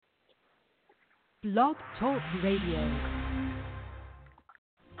Blog Talk Radio.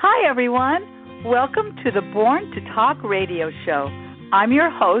 Hi, everyone. Welcome to the Born to Talk radio show. I'm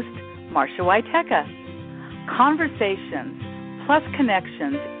your host, Marsha Waiteka. Conversations plus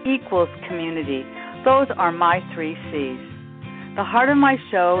connections equals community. Those are my 3 C's. The heart of my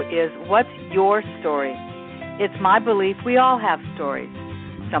show is what's your story? It's my belief we all have stories.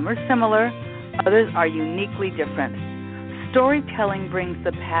 Some are similar, others are uniquely different. Storytelling brings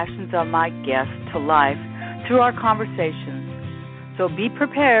the passions of my guests to life through our conversations. So be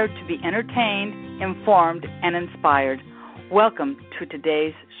prepared to be entertained, informed, and inspired. Welcome to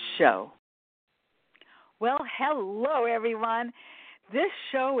today's show. Well, hello, everyone. This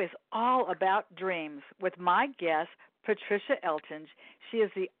show is all about dreams with my guest, Patricia Eltinge. She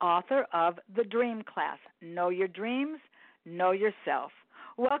is the author of The Dream Class, Know Your Dreams, Know Yourself.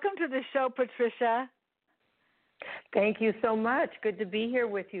 Welcome to the show, Patricia. Thank you so much. Good to be here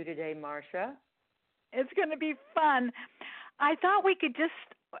with you today, Marsha. It's going to be fun. I thought we could just,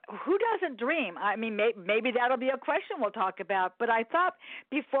 who doesn't dream? I mean, maybe that'll be a question we'll talk about. But I thought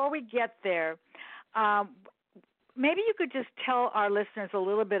before we get there, maybe you could just tell our listeners a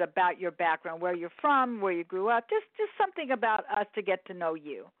little bit about your background, where you're from, where you grew up, just something about us to get to know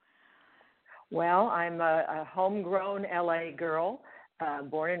you. Well, I'm a homegrown LA girl,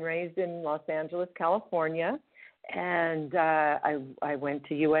 born and raised in Los Angeles, California. And I went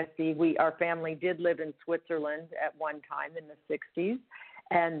to USC. Our family did live in Switzerland at one time in the 60s.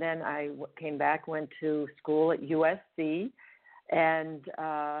 And then I came back, went to school at USC, and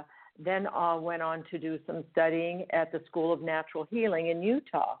then went on to do some studying at the School of Natural Healing in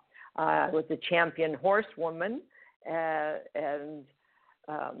Utah. I was a champion horsewoman, and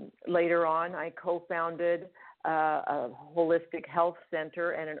later on I co-founded a holistic health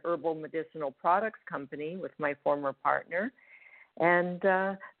center and an herbal medicinal products company with my former partner, and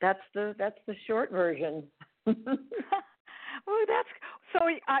that's the short version. Well, that's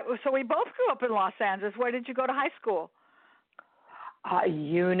so. We both grew up in Los Angeles. Where did you go to high school?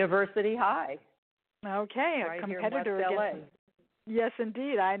 University High. Okay, right a competitor here in West against. Yes,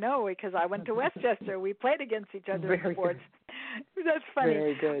 indeed, I know because I went to Westchester. We played against each other in sports. That's funny.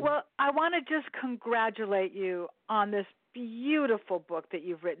 Very good. Well, I want to just congratulate you on this beautiful book that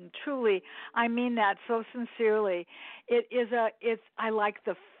you've written. Truly, I mean that so sincerely. I like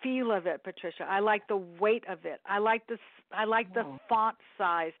the feel of it, Patricia. I like the weight of it. I like the font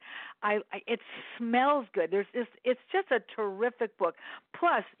size. It smells good. It's just a terrific book.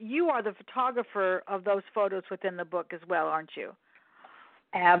 Plus, you are the photographer of those photos within the book as well, aren't you?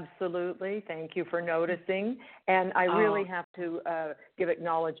 Absolutely. Thank you for noticing. And I really have to give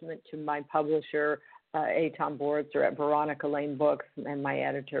acknowledgement to my publisher, Eitan Boritzer at Veronica Lane Books, and my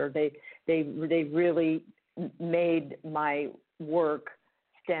editor. They really made my work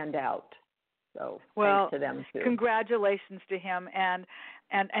stand out. So thanks to them too. Congratulations to him and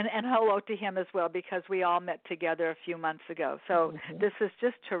hello to him as well, because we all met together a few months ago. So This is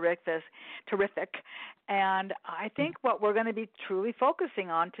just terrific. And I think what we're going to be truly focusing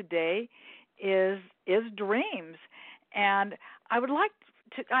on today is dreams. And I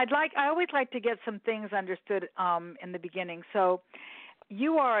always like to get some things understood in the beginning. So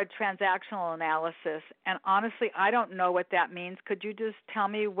you are a transactional analysis, and honestly, I don't know what that means. Could you just tell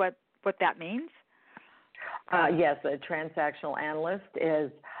me what that means? Yes, a transactional analyst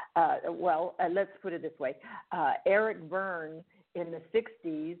is, let's put it this way. Eric Berne in the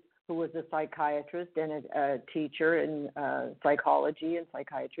 60s, who was a psychiatrist and a teacher in psychology and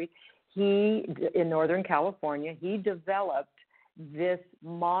psychiatry, in Northern California, he developed this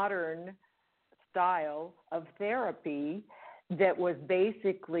modern style of therapy that was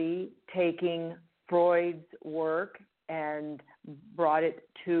basically taking Freud's work and brought it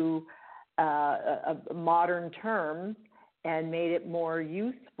to modern terms and made it more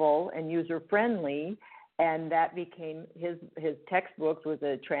useful and user-friendly, and that became his textbooks was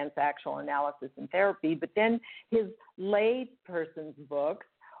a transactional analysis and therapy. But then his lay person's books,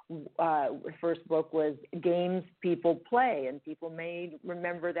 first book was Games People Play, and people may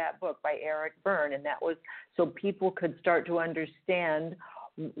remember that book by Eric Berne, and that was so people could start to understand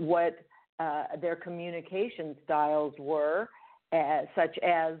what their communication styles were, such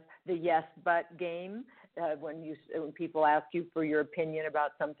as the yes but game. When people ask you for your opinion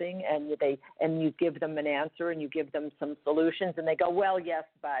about something, and you give them an answer and you give them some solutions, and they go, well, yes,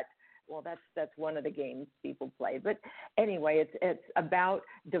 but. Well, that's one of the games people play. But anyway, it's about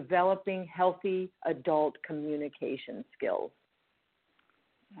developing healthy adult communication skills.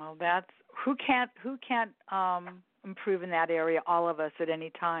 Well, that's who can't improve in that area. All of us at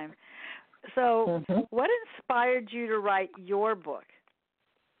any time. So, what inspired you to write your book?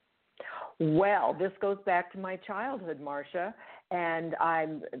 Well, this goes back to my childhood, Marcia, and I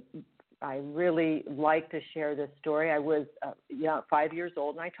really like to share this story. I was 5 years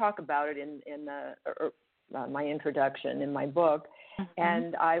old, and I talk about it in my introduction in my book. Mm-hmm.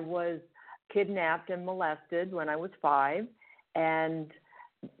 And I was kidnapped and molested when I was 5, and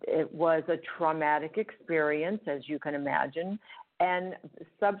it was a traumatic experience, as you can imagine, and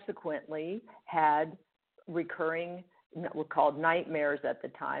subsequently had recurring, were called nightmares at the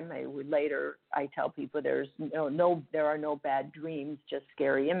time. I tell people there are no bad dreams, just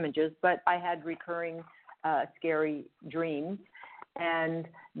scary images, but I had recurring scary dreams, and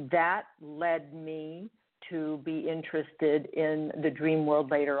that led me to be interested in the dream world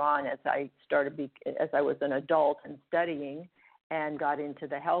later on as I was an adult and studying and got into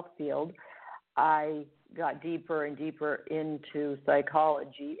the health field. I got deeper and deeper into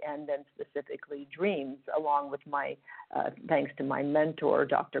psychology and then specifically dreams, along with thanks to my mentor,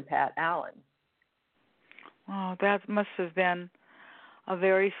 Dr. Pat Allen. Oh, that must have been a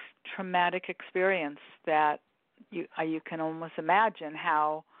very traumatic experience that you can almost imagine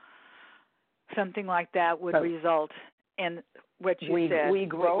how something like that would result in what you said. We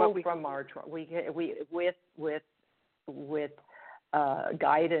grow from our with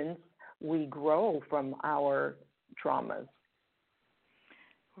guidance. We grow from our traumas.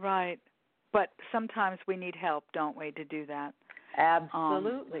 Right. But sometimes we need help, don't we, to do that?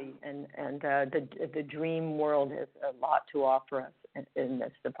 Absolutely. And the dream world has a lot to offer us in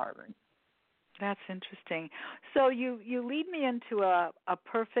this department. That's interesting. So you lead me into a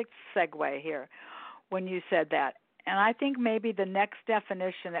perfect segue here when you said that. And I think maybe the next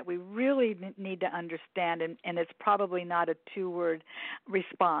definition that we really need to understand, and it's probably not a 2-word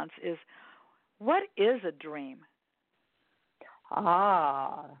response, is what is a dream? That's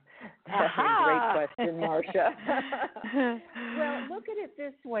a great question, Marcia. Well, look at it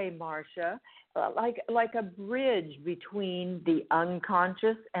this way, Marcia, like a bridge between the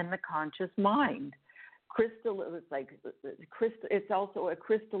unconscious and the conscious mind. It's also a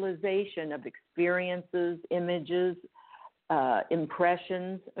crystallization of experiences, images,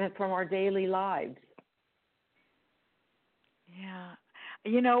 impressions from our daily lives. Yeah.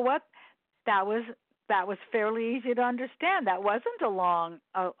 You know what? That was fairly easy to understand. That wasn't a long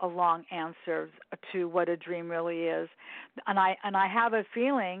answer to what a dream really is. And I have a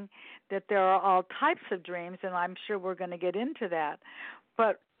feeling that there are all types of dreams, and I'm sure we're going to get into that.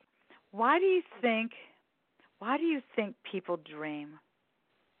 But why do you think people dream?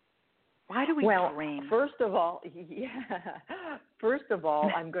 Why do we dream? First of all,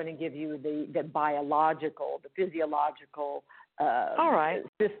 I'm going to give you the biological, the physiological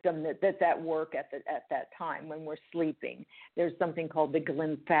system that's at work at that time when we're sleeping. There's something called the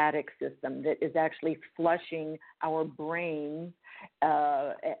glymphatic system that is actually flushing our brains,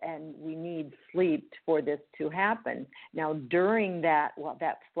 and we need sleep for this to happen. Now, during that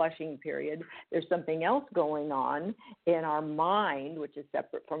flushing period, there's something else going on in our mind, which is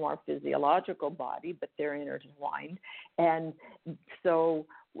separate from our physiological body, but they're intertwined. And so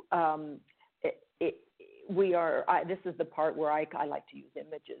this is the part where I like to use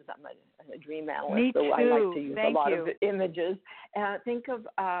images. I'm a dream analyst, so I like to use a lot of images. Think of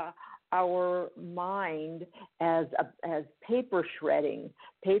our mind as paper shredding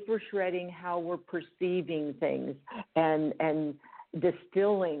how we're perceiving things and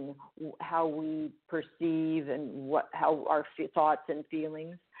distilling how we perceive and how our thoughts and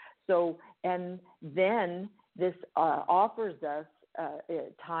feelings. So, and then this offers us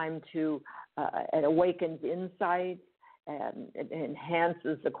time to it awakens insights and it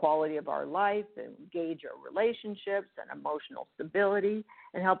enhances the quality of our life and engage our relationships and emotional stability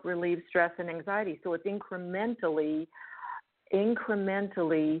and help relieve stress and anxiety. So it's incrementally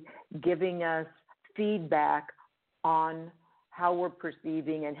giving us feedback on how we're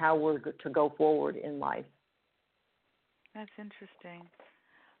perceiving and how we're to go forward in life. That's interesting.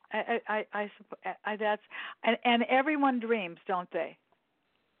 And everyone dreams, don't they?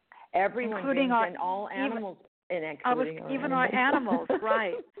 Everyone including dreams, and all animals, even our animals,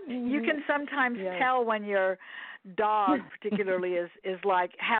 right? You can sometimes tell when your dog, particularly, is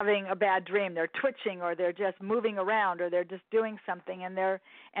like having a bad dream. They're twitching, or they're just moving around, or they're just doing something, and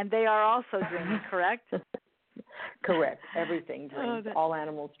they are also dreaming. Correct? Correct. Everything dreams. All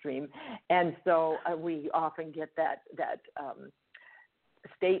animals dream, and so we often get that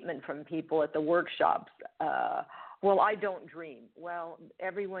statement from people at the workshops. Well, I don't dream. Well,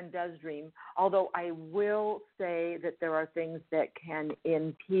 everyone does dream, although I will say that there are things that can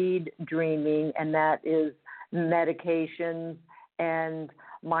impede dreaming, and that is medications and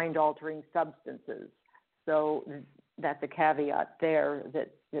mind-altering substances. So that's a caveat there, that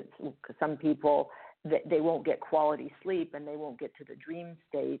some people, they won't get quality sleep and they won't get to the dream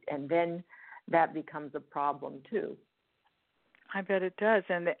state, and then that becomes a problem too. I bet it does,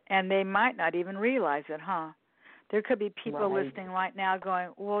 and they might not even realize it, huh? There could be people listening right now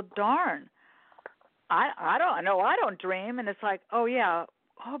going, "Well, darn, I don't dream," and it's like, "Oh yeah,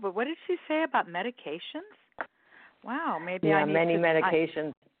 oh, but what did she say about medications? Wow, maybe I need many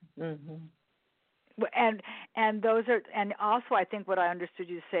medications." And those are, and also I think what I understood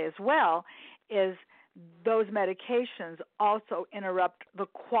you to say as well is those medications also interrupt the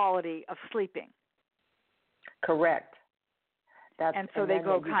quality of sleeping. Correct. And so they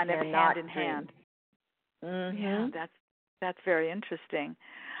go kind of hand in hand. Mm-hmm. Yeah, that's very interesting.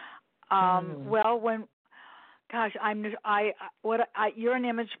 Well, you're an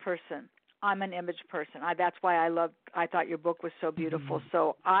image person. I'm an image person. That's why I thought your book was so beautiful. Mm-hmm.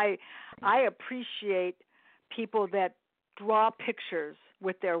 So I appreciate people that draw pictures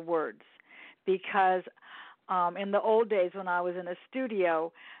with their words, because in the old days when I was in a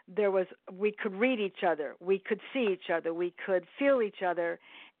studio, we could read each other, we could see each other, we could feel each other,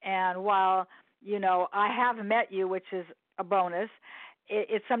 and while I have met you, which is a bonus,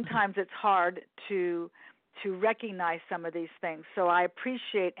 sometimes it's hard to recognize some of these things. So I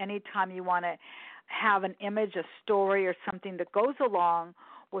appreciate any time you want to have an image, a story, or something that goes along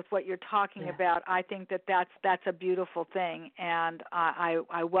with what you're talking about. I think that's a beautiful thing, and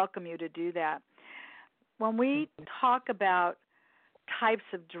I welcome you to do that. When we talk about types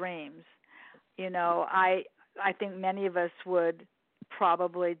of dreams, I think many of us would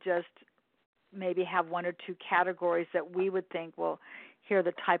probably just maybe have one or two categories that we would think, well, here are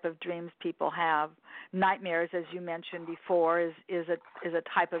the type of dreams people have. Nightmares, as you mentioned before, is a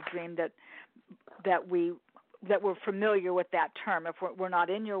type of dream that we're familiar with that term. If we're not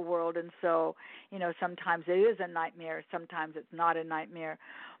in your world, and so sometimes it is a nightmare, sometimes it's not a nightmare,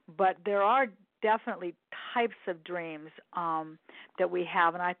 but there are definitely types of dreams that we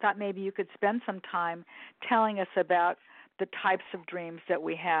have, and I thought maybe you could spend some time telling us about the types of dreams that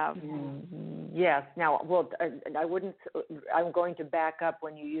we have. Yes. Now, I'm going to back up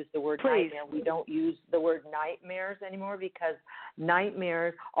when you use the word nightmare. We don't use the word nightmares anymore, because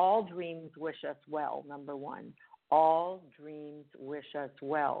nightmares, all dreams wish us well, number one. All dreams wish us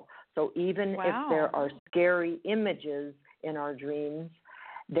well. So even if there are scary images in our dreams,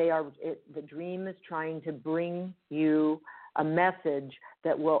 the dream is trying to bring you a message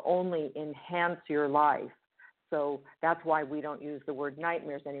that will only enhance your life. So that's why we don't use the word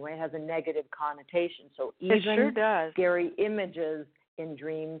nightmares anyway. It has a negative connotation. So even it sure does. Scary images in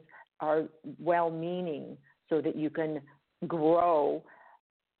dreams are well-meaning, so that you can grow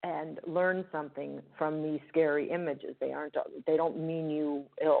and learn something from these scary images. They don't mean you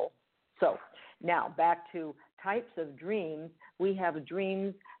ill. So now back to types of dreams. We have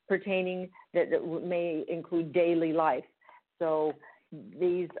dreams pertaining that may include daily life. So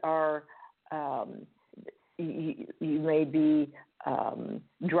these are you may be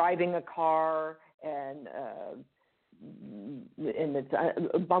driving a car and it's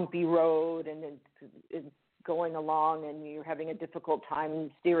a bumpy road, and it's going along and you're having a difficult time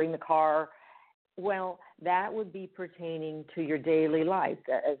steering the car. Well, that would be pertaining to your daily life,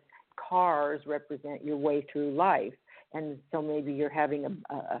 as cars represent your way through life. And so maybe you're having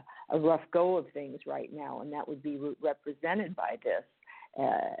a rough go of things right now, and that would be represented by this.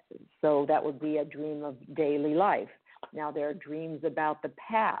 So that would be a dream of daily life. Now, there are dreams about the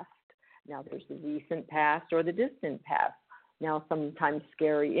past. Now, there's the recent past or the distant past. Now, sometimes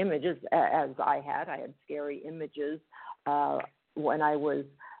scary images, as I had scary images when I was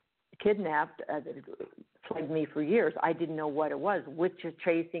kidnapped. It plagued me for years. I didn't know what it was. Witches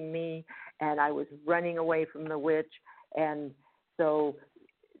chasing me, and I was running away from the witch. And so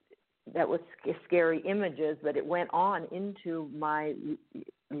that was scary images, but it went on into my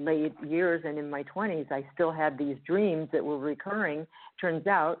late years, and in my 20s, I still had these dreams that were recurring. Turns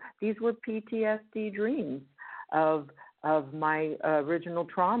out these were PTSD dreams of my original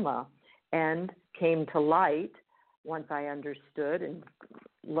trauma, and came to light once I understood and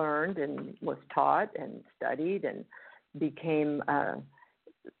learned and was taught and studied and became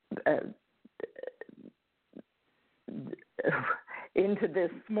into this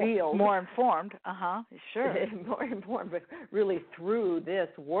field. More informed, sure. More informed, but really through this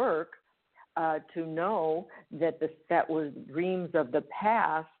work to know that that was dreams of the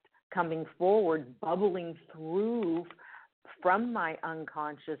past coming forward, bubbling through from my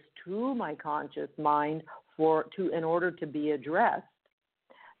unconscious to my conscious mind in order to be addressed.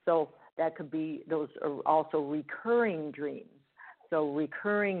 So that could be, those are also recurring dreams. So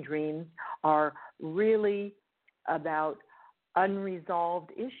recurring dreams are really about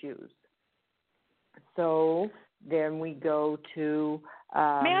unresolved issues. So then we go to. May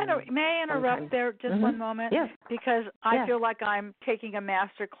I interrupt there just one moment? Yes. Because I feel like I'm taking a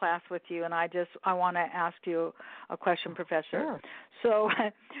master class with you, and I want to ask you a question, Professor. Sure. So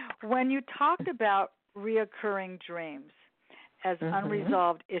when you talked about reoccurring dreams as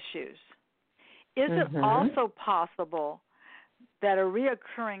unresolved issues, is it also possible that a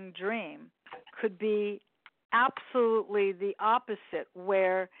reoccurring dream could be absolutely the opposite,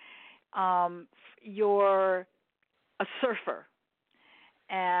 where you're a surfer,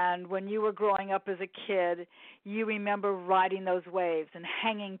 and when you were growing up as a kid, you remember riding those waves and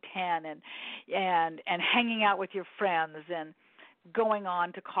hanging ten and hanging out with your friends and going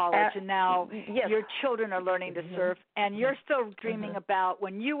on to college, and now your children are learning to surf, and you're still dreaming about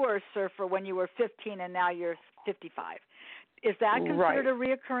when you were a surfer when you were 15 and now you're 55. Is that considered a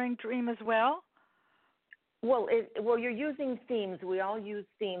reoccurring dream as well? Well, you're using themes. We all use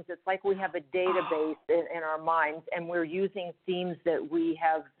themes. It's like we have a database in our minds, and we're using themes that we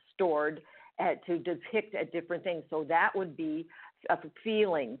have stored to depict at different things. So that would be a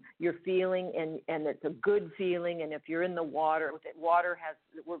feeling. You're feeling, and it's a good feeling. And if you're in the water, water has.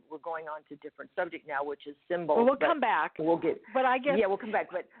 We're going on to different subject now, which is symbols. Well, we'll come back. We'll get. But I guess. Yeah, we'll come back.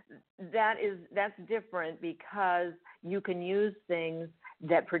 But that's different because you can use things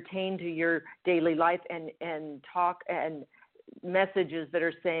that pertain to your daily life and talk and messages that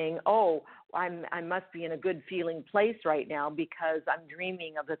are saying, oh, I must be in a good feeling place right now because I'm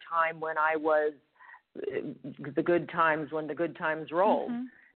dreaming of the time when I was the good times, when the good times rolled.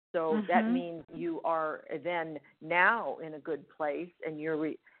 So that means you are then now in a good place, and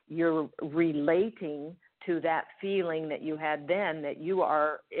you're relating to that feeling that you had then, that you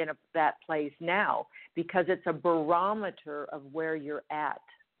are in that place now, because it's a barometer of where you're at.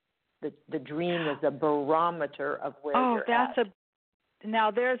 The dream is a barometer of where you're at.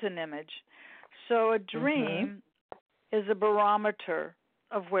 Now there's an image. So a dream is a barometer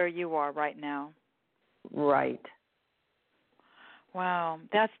of where you are right now. Right. Wow,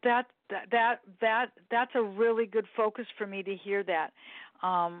 that's a really good focus for me to hear that,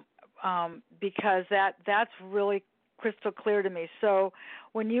 because that's really crystal clear to me. So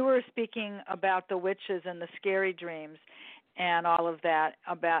when you were speaking about the witches and the scary dreams and all of that,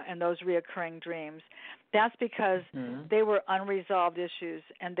 and those reoccurring dreams, that's because they were unresolved issues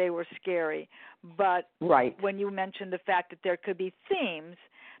and they were scary. But when you mentioned the fact that there could be themes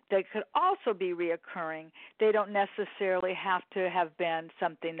that could also be reoccurring, they don't necessarily have to have been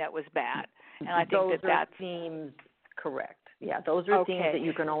something that was bad. And I think that's themes. Correct. Yeah, those are themes that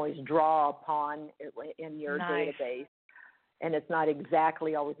you can always draw upon in your database. And it's not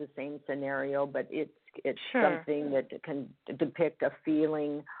exactly always the same scenario, but it's something that can depict a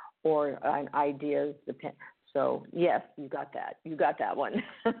feeling or an idea. So yes, you got that. You got that one.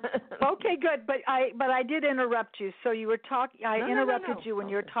 Okay, good. But I did interrupt you. So you were talking. I interrupted you when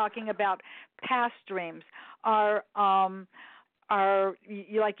you were talking about past dreams. Are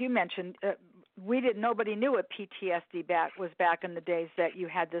like you mentioned? Nobody knew what PTSD was back in the days that you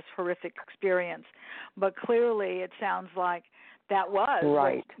had this horrific experience, but clearly it sounds like that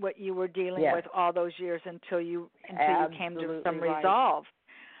was what you were dealing with all those years until you came to some resolve.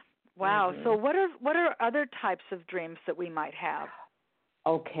 Wow. So what are other types of dreams that we might have?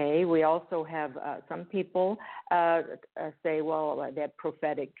 Okay, we also have some people say, well, they have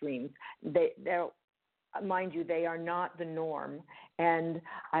prophetic dreams. They're mind you, they are not the norm, and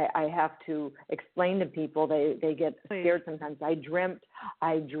I have to explain to people. They get scared sometimes. I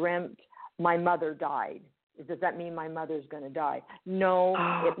dreamt my mother died. Does that mean my mother's going to die? No,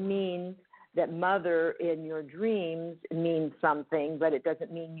 it means that mother in your dreams means something, but it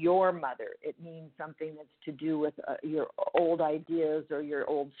doesn't mean your mother. It means something that's to do with your old ideas or your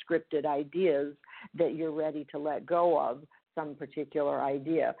old scripted ideas that you're ready to let go of, some particular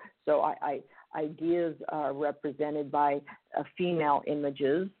idea. So ideas are represented by female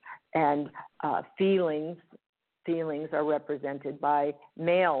images, and feelings are represented by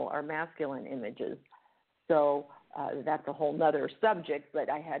male or masculine images. So that's a whole nother subject, but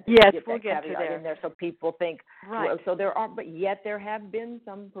I had to get that caveat in there so people think. Well, so there are, but yet there have been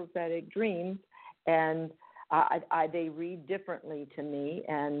some prophetic dreams, and they read differently to me,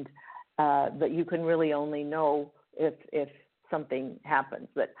 and but you can really only know if something happens.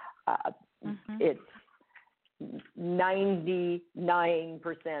 But it's 99%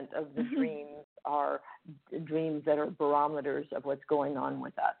 of the dreams are dreams that are barometers of what's going on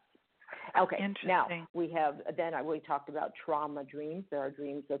with us. Okay, now we talked about trauma dreams. There are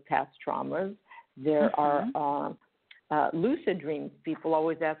dreams of past traumas. There are lucid dreams. People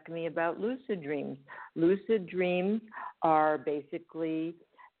always ask me about lucid dreams. Lucid dreams are basically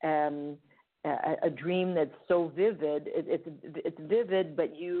a dream that's so vivid. It's vivid,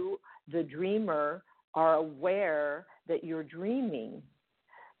 but you, the dreamer, are aware that you're dreaming.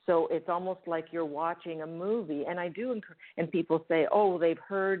 So it's almost like you're watching a movie. And and people say, oh, they've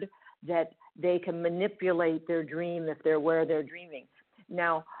heard that they can manipulate their dream if they're where they're dreaming.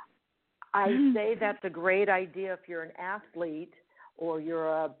 Now, I say that's a great idea if you're an athlete or you're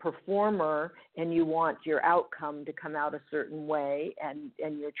a performer and you want your outcome to come out a certain way and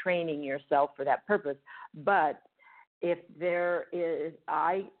you're training yourself for that purpose. But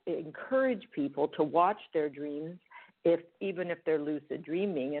I encourage people to watch their dreams, even if they're lucid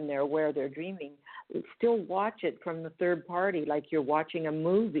dreaming and they're aware they're dreaming, still watch it from the third party like you're watching a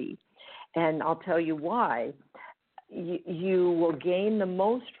movie. And I'll tell you why. You will gain the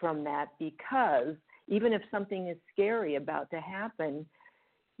most from that because even if something is scary about to happen,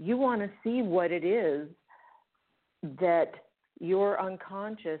 you want to see what it is that your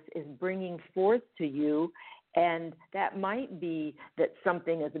unconscious is bringing forth to you. And that might be that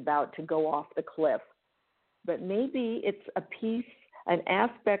something is about to go off the cliff. But maybe it's a piece, an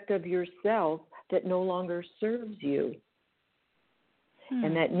aspect of yourself that no longer serves you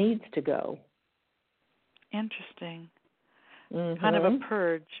and that needs to go. Interesting. Kind of a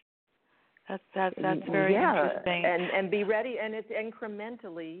purge. That's very interesting. And be ready. And it's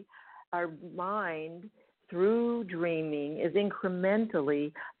incrementally, our mind through dreaming is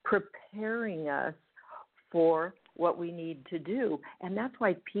incrementally preparing us for what we need to do. And that's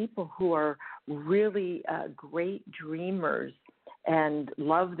why people who are really great dreamers and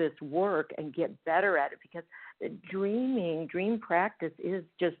love this work and get better at it, because dream practice is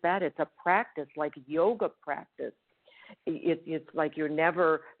just that. It's a practice, like yoga practice. It's like you're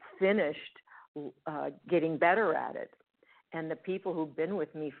never finished getting better at it. And the people who've been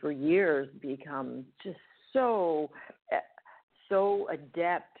with me for years become just so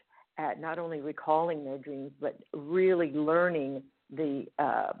adept at not only recalling their dreams, but really learning the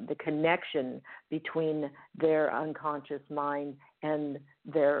connection between their unconscious mind and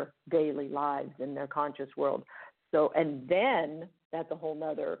their daily lives and their conscious world. So, and then that's a whole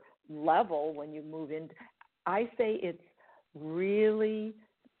nother level when you move into, I say it's really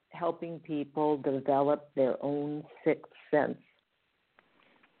helping people develop their own sixth sense.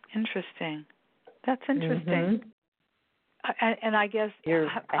 Interesting. That's interesting. And I guess you're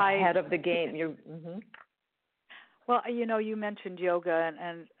ahead of the game. Well, you mentioned yoga,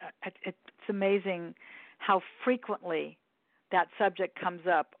 and it's amazing how frequently that subject comes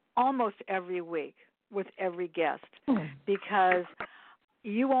up almost every week with every guest, because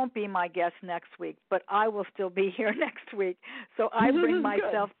you won't be my guest next week, but I will still be here next week. So I bring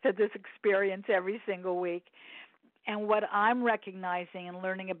myself to this experience every single week. And what I'm recognizing and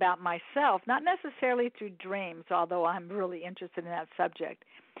learning about myself, not necessarily through dreams, although I'm really interested in that subject,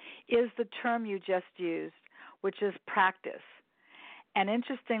 is the term you just used, which is practice. And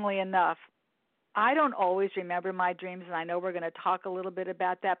interestingly enough, I don't always remember my dreams, and I know we're going to talk a little bit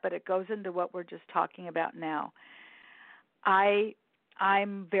about that, but it goes into what we're just talking about now.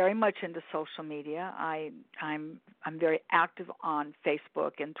 I'm very much into social media. I'm very active on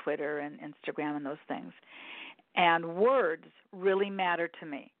Facebook and Twitter and Instagram and those things. And words really matter to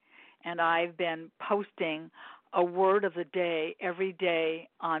me. And I've been posting a word of the day every day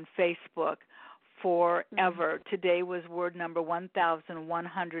on Facebook forever. Today was word number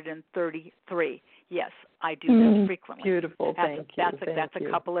 1,133. Yes, I do this frequently. Beautiful, thank you. That's a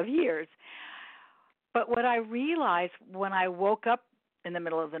couple of years. But what I realized when I woke up in the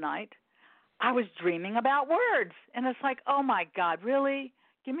middle of the night, I was dreaming about words. And it's like, oh my God, really?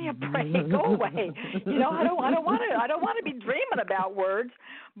 Give me a break. Go away. I don't want to be dreaming about words.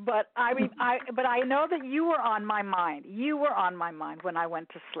 But I know that you were on my mind. You were on my mind when I went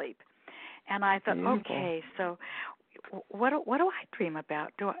to sleep, and I thought, okay, so what do I dream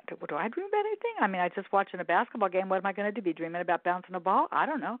about? Do I dream about anything? I mean, I just watching a basketball game. What am I going to do? Be dreaming about bouncing a ball? I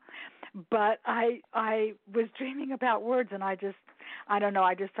don't know. But I was dreaming about words, and I don't know.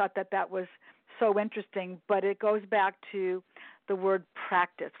 I just thought that was so interesting. But it goes back to the word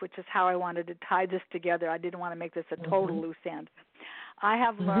practice, which is how I wanted to tie this together. I didn't want to make this a total loose end. I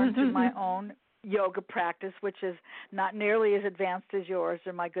have learned through my own yoga practice, which is not nearly as advanced as yours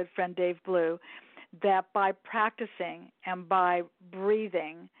or my good friend Dave Blue, that by practicing and by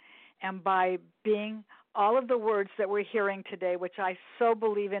breathing and by being all of the words that we're hearing today, which I so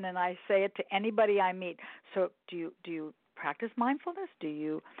believe in, and I say it to anybody I meet. So do you practice mindfulness? Do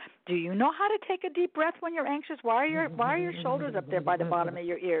you know how to take a deep breath when you're anxious? Why are your shoulders up there by the bottom of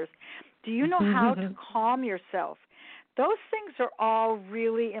your ears? Do you know how to calm yourself? those things are all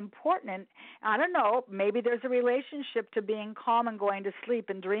really important. And I don't know, maybe there's a relationship to being calm and going to sleep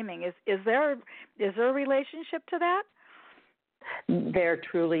and dreaming. Is there a relationship to that? There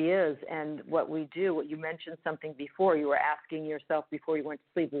truly is. And what we do, what you mentioned something before, you were asking yourself before you went to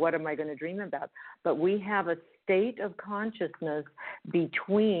sleep, what am I going to dream about? But we have a state of consciousness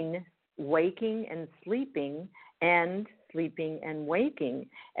between waking and sleeping and waking,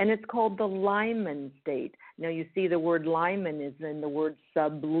 and it's called the Lyman state. Now you see the word Lyman is in the word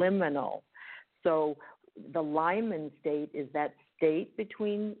subliminal. So the Lyman state is that state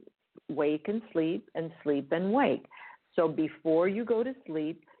between wake and sleep and wake. So before you go to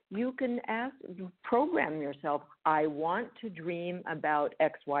sleep, you can program yourself, I want to dream about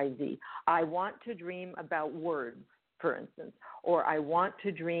XYZ. I want to dream about words, for instance, or I want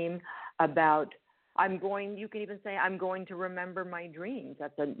to dream about, you can even say, I'm going to remember my dreams.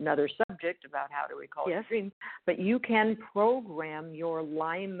 That's another subject about how to recall your dreams. But you can program your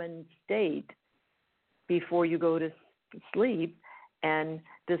Lyman state before you go to sleep and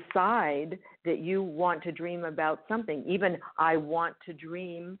decide that you want to dream about something. Even I want to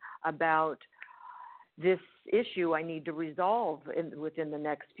dream about this issue I need to resolve within the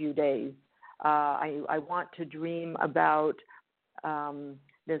next few days. I want to dream about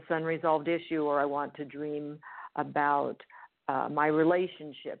this unresolved issue, or I want to dream about my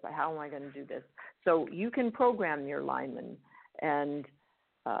relationship. How am I going to do this? So you can program your Lyman, and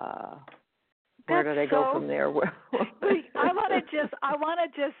where did I go from there? I want to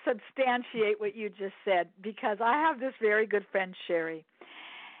just substantiate what you just said, because I have this very good friend, Sherry,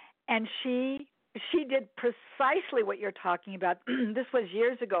 and she did precisely what you're talking about. This was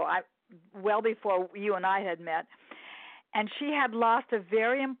years ago, well before you and I had met, and she had lost a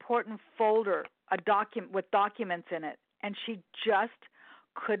very important folder, a document with documents in it, and she just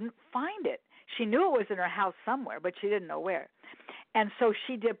couldn't find it. She knew it was in her house somewhere, but she didn't know where. And so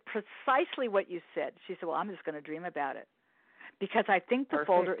she did precisely what you said. She said, well, I'm just going to dream about it, because I think the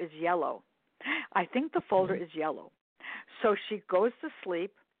folder is yellow. I think the folder is yellow. So she goes to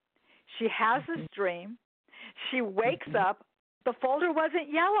sleep. She has this dream. She wakes up. The folder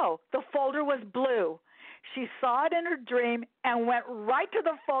wasn't yellow. The folder was blue. She saw it in her dream and went right to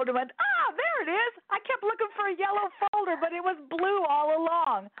the folder and went, there it is. I kept looking for a yellow folder, but it was blue all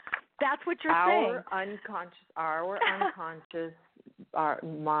along. That's what you're saying. Our unconscious our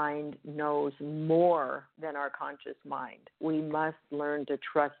mind knows more than our conscious mind. We must learn to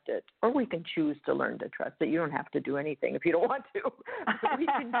trust it, or we can choose to learn to trust it. You don't have to do anything if you don't want to. But we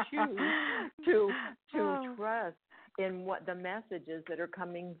can choose to trust in what the messages that are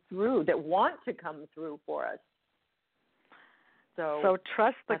coming through, that want to come through for us. So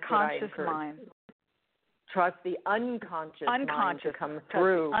trust the conscious mind. Trust the unconscious mind to come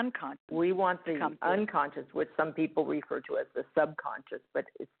through. We want the unconscious, which some people refer to as the subconscious, but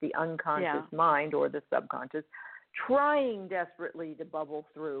it's the unconscious mind or the subconscious trying desperately to bubble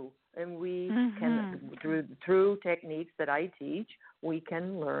through. And we can, through techniques that I teach, we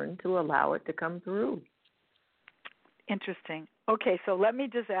can learn to allow it to come through. Interesting. Okay, so let me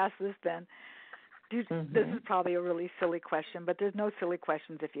just ask this then. This is probably a really silly question, but there's no silly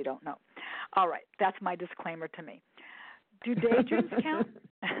questions if you don't know. All right, that's my disclaimer to me. Do daydreams count?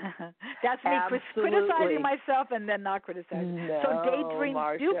 That's me criticizing myself and then not criticizing. No, so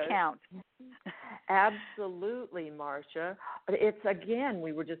daydreams do count. Absolutely, Marcia. It's, again,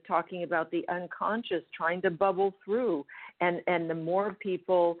 we were just talking about the unconscious trying to bubble through. And the more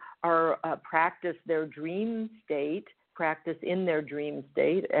people are practice their dream state, practice in their dream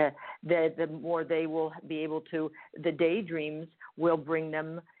state, the more they will be able to, the daydreams will bring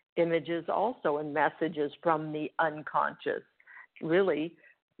them images also and messages from the unconscious, really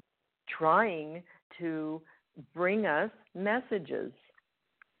trying to bring us messages.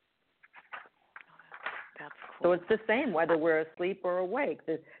 That's cool. So it's the same whether we're asleep or awake.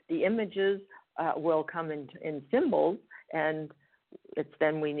 The images will come in symbols, and it's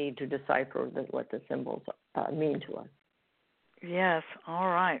then we need to decipher what the symbols mean to us. Yes, all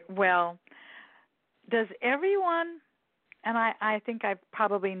right. Well, does everyone, and I think I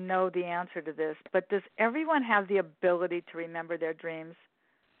probably know the answer to this, but does everyone have the ability to remember their dreams?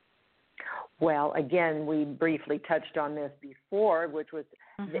 Well, again, we briefly touched on this before, which was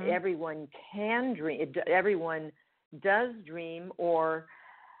that everyone can dream. Everyone does dream or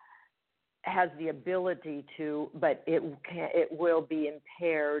has the ability to, but it will be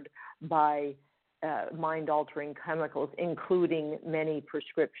impaired by mind-altering chemicals, including many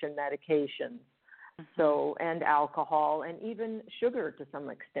prescription medications. So, and alcohol, and even sugar to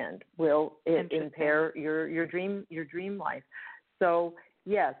some extent will impair your dream life. So,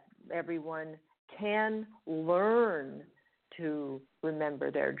 yes, everyone can learn to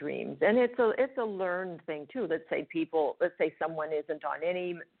remember their dreams. And it's a learned thing too. Let's say someone isn't on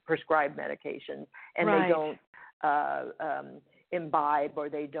any prescribed medications and Right. they don't imbibe or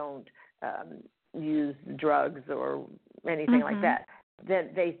they don't use drugs or anything like that.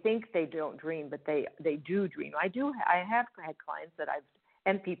 Then they think they don't dream, but they do dream. I have had clients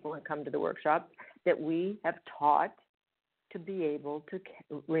and people who come to the workshop that we have taught to be able to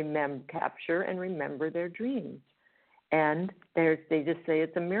capture and remember their dreams. And they just say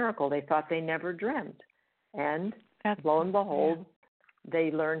it's a miracle. They thought they never dreamt. And lo and behold, they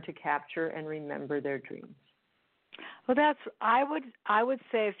learn to capture and remember their dreams. Well, I would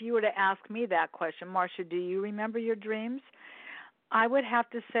say if you were to ask me that question, Marcia, do you remember your dreams? I would have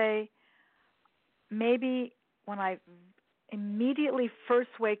to say maybe when I immediately first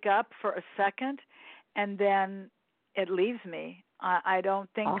wake up for a second and then it leaves me. I don't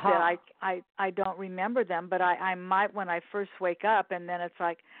think that I don't remember them, but I might when I first wake up, and then it's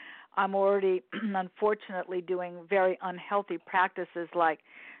like I'm already unfortunately doing very unhealthy practices like,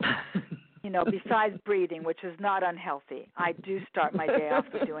 besides breathing, which is not unhealthy. I do start my day off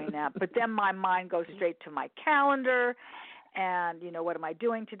with doing that, but then my mind goes straight to my calendar. And, what am I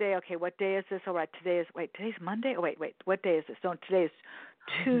doing today? Okay, what day is this? All right, today's Monday? Oh, wait, what day is this? No, today is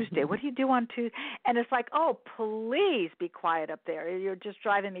Tuesday. What do you do on Tuesday? And it's like, oh, please be quiet up there. You're just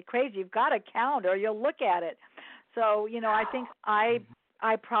driving me crazy. You've got a calendar. You'll look at it. So, I think I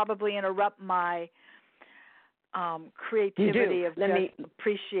probably interrupt my creativity of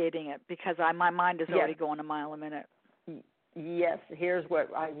appreciating it because my mind is already going a mile a minute. Yes, here's what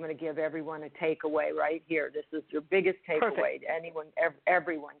I'm going to give everyone a takeaway right here. This is your biggest takeaway.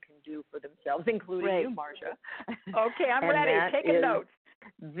 Everyone can do for themselves, including you, Marcia. Okay, I'm ready. Taking notes.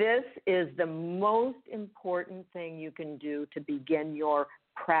 This is the most important thing you can do to begin your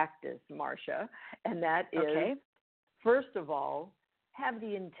practice, Marcia, and that is, first of all, have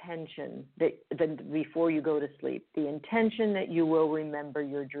the intention that before you go to sleep, the intention that you will remember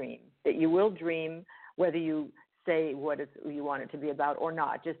your dream, that you will dream whether you say what you want it to be about or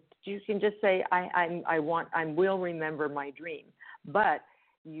not. You can just say I will remember my dream, but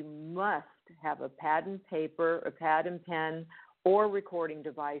you must have a pad and paper, a pad and pen, or recording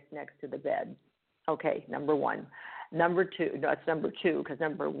device next to the bed. Okay, number one. Number two, that's number two, because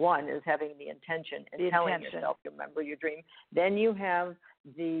number one is having the intention and telling yourself to remember your dream. Then you have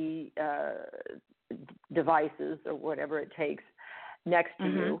the devices or whatever it takes next to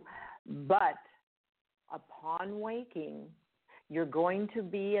you, but upon waking, you're going to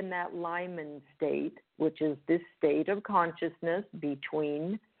be in that Lyman state, which is this state of consciousness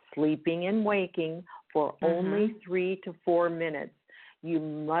between sleeping and waking for only 3 to 4 minutes. You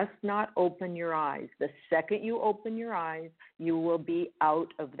must not open your eyes. The second you open your eyes, you will be out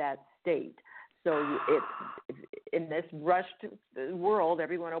of that state. So in this rushed world,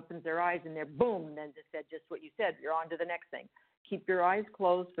 everyone opens their eyes and they're boom, and then just what you said, you're on to the next thing. Keep your eyes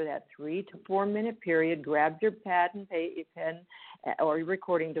closed for that 3 to 4 minute period. Grab your pad and pen or your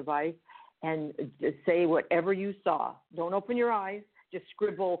recording device and just say whatever you saw. Don't open your eyes. Just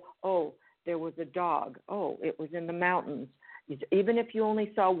scribble, oh, there was a dog. Oh, it was in the mountains. Even if you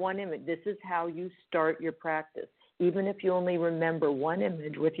only saw one image, this is how you start your practice. Even if you only remember one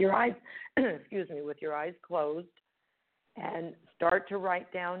image with your eyes, with your eyes closed, and start to write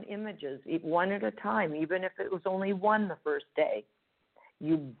down images, one at a time, even if it was only one the first day.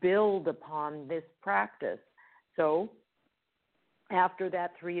 You build upon this practice. So after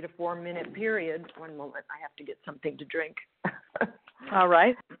that 3 to 4 minute period, one moment, I have to get something to drink. All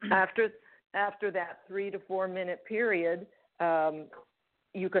right. After that 3 to 4 minute period,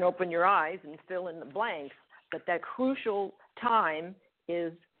 you can open your eyes and fill in the blanks, but that crucial time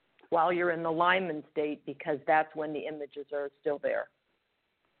is while you're in the Lyman state, because that's when the images are still there.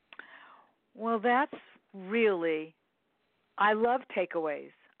 Well, that's really, I love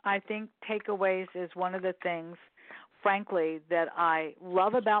takeaways. I think takeaways is one of the things, frankly, that I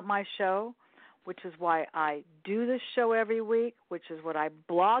love about my show, which is why I do this show every week, which is what I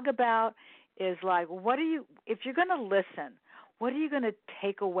blog about, is like, if you're going to listen, what are you going to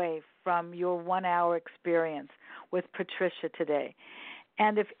take away from your 1 hour experience with Patricia today?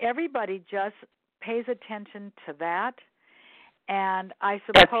 And if everybody just pays attention to that, and I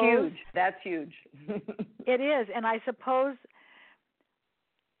suppose... That's huge. It is. And I suppose,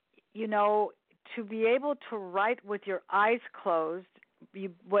 to be able to write with your eyes closed,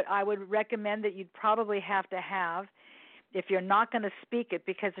 what I would recommend that you'd probably have to have, if you're not going to speak it,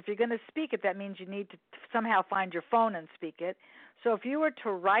 because if you're going to speak it, that means you need to somehow find your phone and speak it. So if you were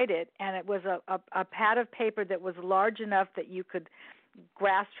to write it and it was a pad of paper that was large enough that you could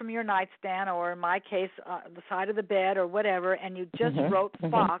grass from your nightstand, or in my case, the side of the bed or whatever, and you just wrote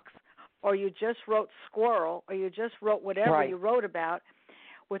fox, or you just wrote squirrel, or you just wrote whatever you wrote about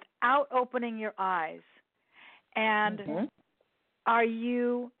without opening your eyes. And are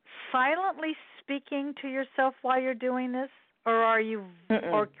you silently speaking to yourself while you're doing this? Or are you,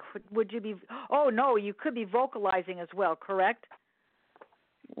 or would you be, oh no, you could be vocalizing as well, correct?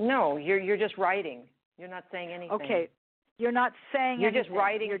 No, you're just writing. You're not saying anything. Okay. You're not saying You're anything. just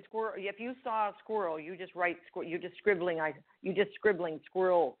writing squirrel. If you saw a squirrel, you just write squirrel. You're just scribbling. Scribbling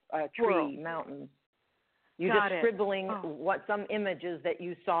squirrel, tree, mountains. You're just scribbling some images that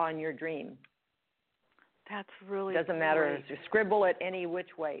you saw in your dream. That's really doesn't matter. Scribble it any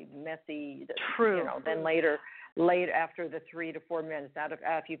which way, messy. True. You know. Then later after the 3 to 4 minutes,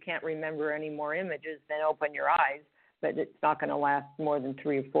 if you can't remember any more images, then open your eyes. But it's not going to last more than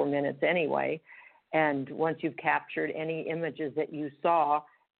 3 or 4 minutes anyway. And once you've captured any images that you saw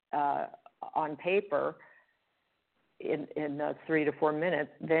on paper in 3 to 4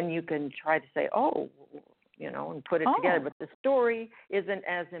 minutes, then you can try to say, and put it together. But the story isn't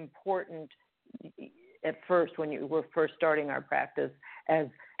as important at first when you were first starting our practice as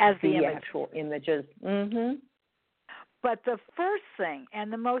the actual images. Mm-hmm. But the first thing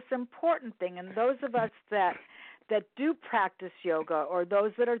and the most important thing, and those of us that do practice yoga, or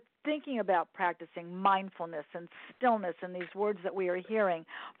those that are thinking about practicing mindfulness and stillness and these words that we are hearing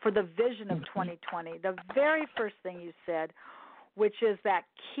for the vision of 2020, the very first thing you said, which is that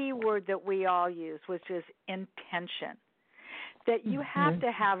key word that we all use, which is intention, that you have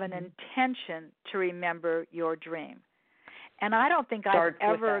to have an intention to remember your dream. And I don't think I've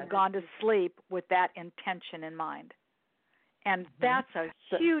ever gone to sleep with that intention in mind. And that's a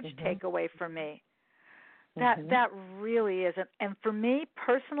huge takeaway for me. That really isn't. And for me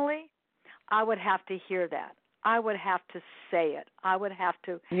personally, I would have to hear that. I would have to say it. I would have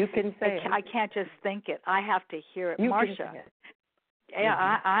to. You can say it. I can't just think it. I have to hear it. You Marsha. Can say it.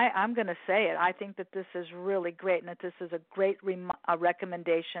 Yeah, I'm going to say it. I think that this is really great, and that this is a great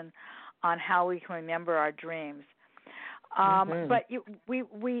recommendation on how we can remember our dreams. But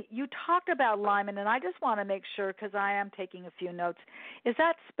you talked about Lyman, and I just want to make sure, because I am taking a few notes. Is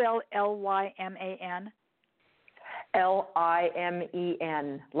that spelled Lyman?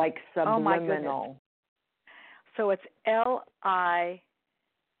 Limen, like subliminal. Oh my goodness. So it's Limen.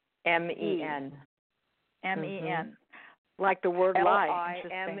 Men. Like the word lie.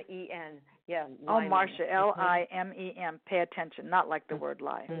 Limen. Yeah. Oh, Marsha, Limen. Pay attention, not like the word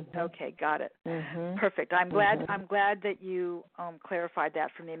lie. Okay, got it. Perfect. I'm glad that you clarified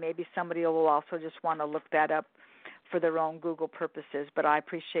that for me. Maybe somebody will also just want to look that up for their own Google purposes, but I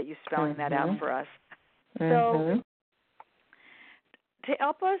appreciate you spelling that out for us. So to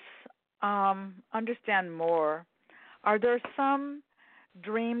help us understand more, are there some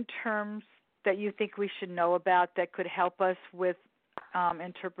dream terms that you think we should know about that could help us with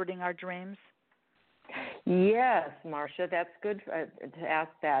interpreting our dreams? Yes, Marsha, that's good to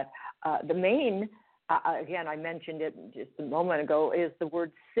ask that. The main, again, I mentioned it just a moment ago, is the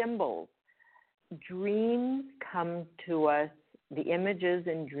word symbols. Dreams come to us, the images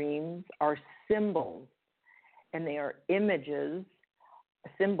in dreams are symbols, and they are images.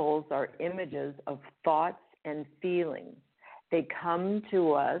 Symbols are images of thoughts and feelings. They come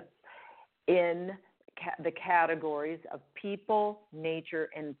to us in the categories of people, nature,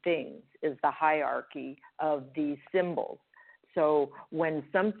 and things is the hierarchy of these symbols. So when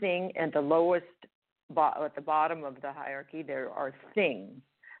something at the lowest, at the bottom of the hierarchy, there are things.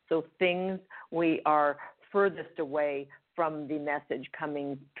 So things, we are furthest away from the message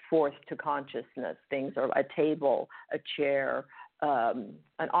coming forth to consciousness. Things are a table, a chair,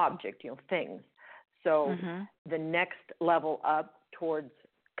 an object, things. So the next level up towards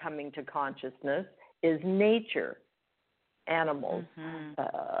coming to consciousness is nature, animals,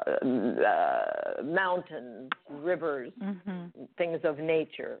 mountains, rivers, things of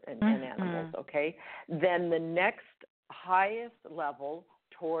nature and animals, okay? Then the next highest level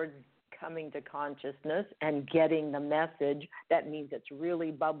towards coming to consciousness and getting the message, that means it's really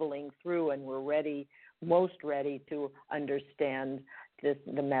bubbling through and we're most ready to understand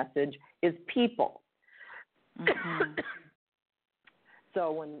the message, is people.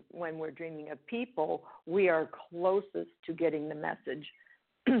 So when we're dreaming of people, we are closest to getting the message.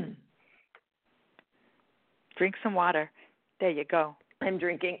 Drink some water. There you go. I'm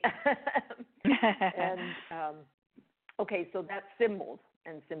drinking. And okay, so that's symbols,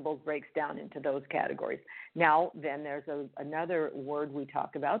 and symbols breaks down into those categories. Now, then there's another word we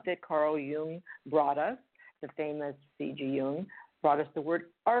talk about that Carl Jung brought us, the famous C.G. Jung, brought us the word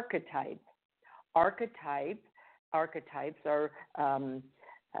archetype. Archetype archetypes are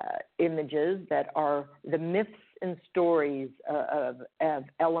images that are the myths and stories of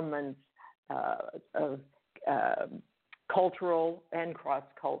elements of cultural and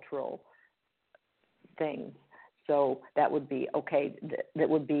cross-cultural things. So that would be, that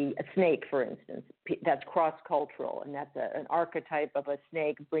would be a snake, for instance. That's cross-cultural, and that's an archetype of a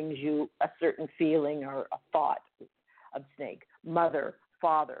snake brings you a certain feeling or a thought of snake. Mother,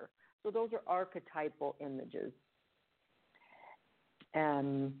 father. So those are archetypal images.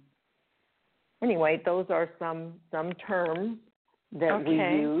 Anyway, those are some terms that we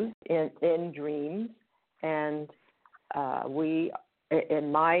use in dreams, and we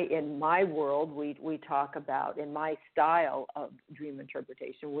in my world we talk about, in my style of dream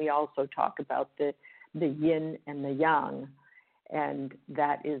interpretation, we also talk about the yin and the yang, and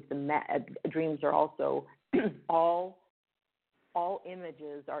that is dreams are also all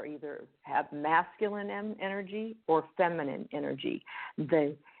images are either have masculine energy or feminine energy.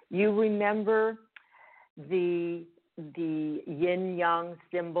 You remember the yin yang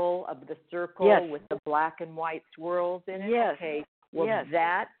symbol of the circle with the black and white swirls in it? Yes. Okay. Well,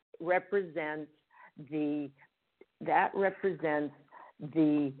 that represents the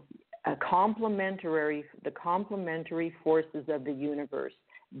complementary forces of the universe.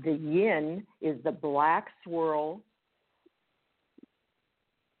 The yin is the black swirl,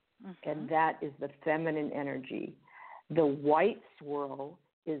 and that is the feminine energy. The white swirl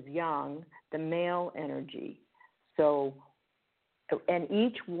is yang, the male energy. So, and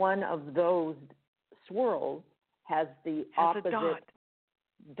each one of those swirls has the opposite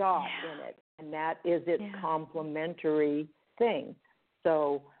dot in it, and that is its complementary thing.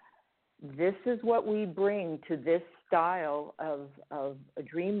 So this is what we bring to this style of a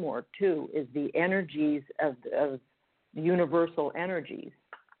dream work too, is the energies of universal energies.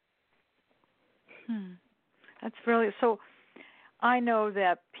 That's brilliant. So I know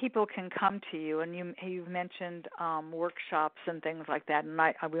that people can come to you, and you've mentioned workshops and things like that, and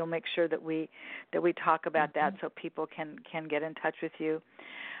I will make sure that we talk about that so people can get in touch with you.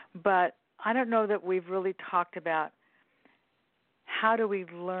 But I don't know that we've really talked about how do we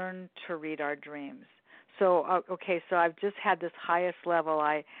learn to read our dreams. So so I've just had this highest level.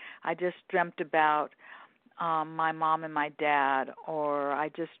 I just dreamt about my mom and my dad, or I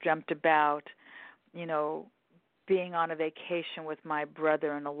just dreamt about being on a vacation with my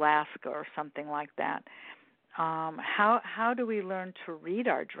brother in Alaska or something like that. How do we learn to read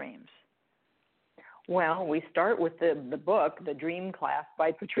our dreams? Well, we start with the book, The Dream Class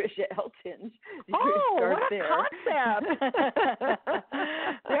by Patricia Elton. What a concept!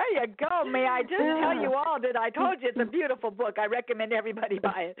 There you go. May I just tell you all that I told you it's a beautiful book. I recommend everybody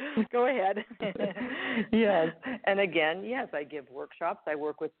buy it. Go ahead. Yes. And again, I give workshops. I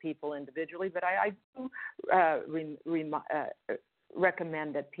work with people individually, but I do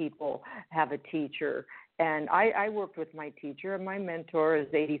recommend that people have a teacher. And I worked with my teacher, and my mentor is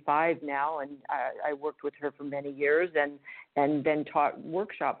 85 now, and I worked with her for many years, and then taught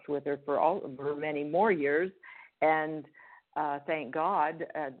workshops with her for many more years. And thank God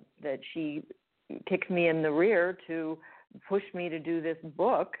that she kicked me in the rear to push me to do this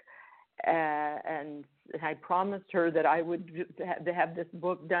book. And I promised her that I would have this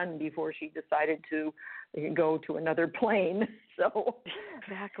book done before she decided to go to another plane. So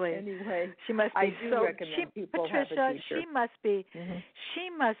exactly. Anyway, she must be I do recommend people Patricia, have a teacher. She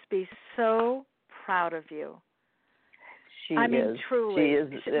must be so proud of you. She mean, truly.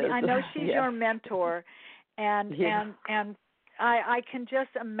 She is. I know she's your mentor, and I can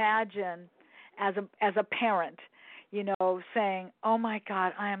just imagine as a parent, saying, "Oh my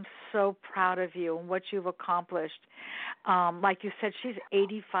God, I am so proud of you and what you've accomplished." Like you said, she's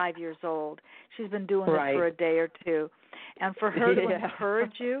 85 years old. She's been doing this for a day or two, and for her to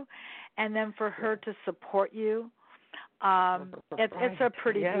encourage you, and then for her to support you, it's a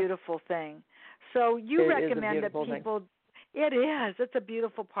pretty beautiful thing. So you recommend that people. Thing. It is. It's a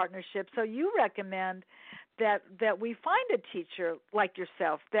beautiful partnership. So you recommend that we find a teacher like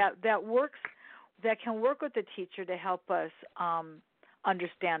yourself that can work with the teacher to help us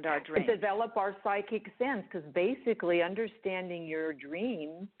understand our dreams. Develop our psychic sense, because basically understanding your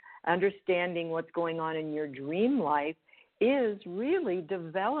dreams, understanding what's going on in your dream life is really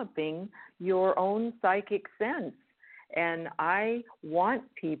developing your own psychic sense. And I want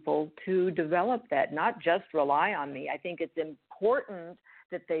people to develop that, not just rely on me. I think it's important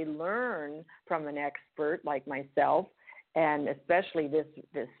that they learn from an expert like myself, and especially this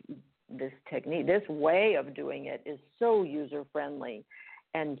technique, this way of doing it is so user-friendly,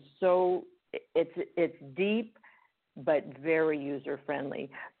 and so it's deep but very user-friendly.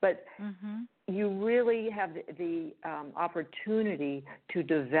 But you really have the opportunity to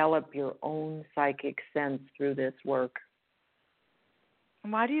develop your own psychic sense through this work.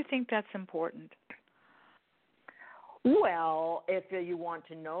 Why do you think that's important? Well, if you want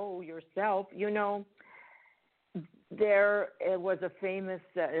to know yourself, there was a famous,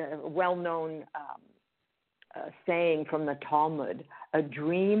 well-known saying from the Talmud: a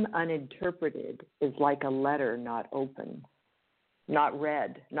dream uninterpreted is like a letter not open, not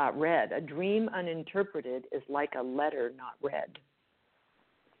read. A dream uninterpreted is like a letter not read.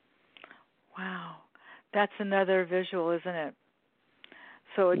 Wow. That's another visual, isn't it?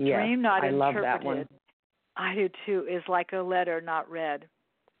 So a Yes, dream not I love interpreted, that one. I do too, is like a letter not read.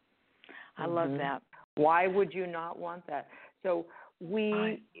 I love that. Why would you not want that? So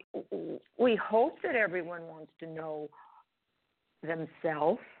we hope that everyone wants to know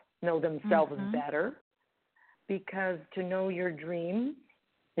themselves better, because to know your dream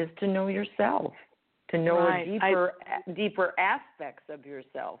is to know yourself, to know deeper aspects of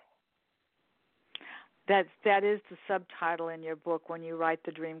yourself. That is the subtitle in your book when you write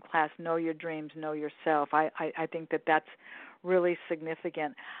the dream class, Know Your Dreams, Know Yourself. I think that's really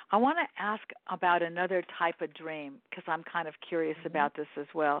significant. I want to ask about another type of dream, because I'm kind of curious about this as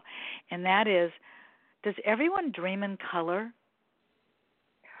well, and that is, does everyone dream in color?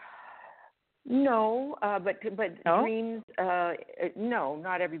 No, but No? dreams, no,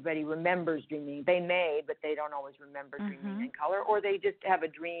 not everybody remembers dreaming. They may, but they don't always remember dreaming in color, or they just have a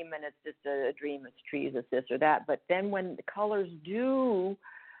dream and it's just a dream, it's trees, it's this or that. But then when the colors do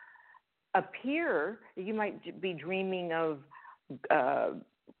appear, you might be dreaming of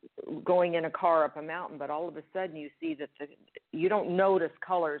going in a car up a mountain, but all of a sudden you see that you don't notice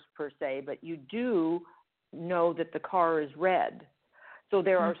colors per se, but you do know that the car is red. So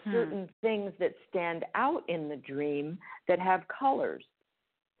there are certain things that stand out in the dream that have colors.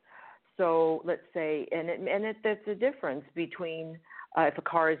 So let's say, that's the difference between if a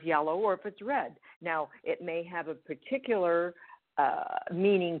car is yellow or if it's red. Now, it may have a particular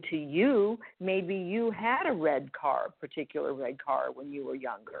meaning to you. Maybe you had a particular red car when you were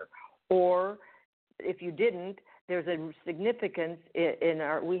younger. Or if you didn't, there's a significance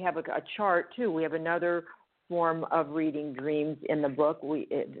we have a chart too. We have another form of reading dreams in the book.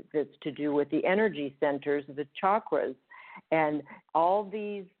 That's to do with the energy centers, the chakras, and all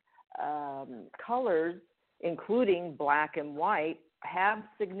these colors, including black and white, have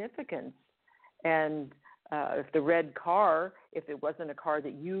significance. And if the red car, if it wasn't a car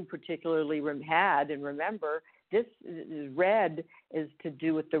that you particularly had and remember, this red is to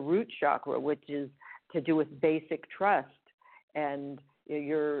do with the root chakra, which is to do with basic trust and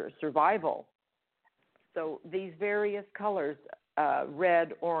your survival. So these various colors,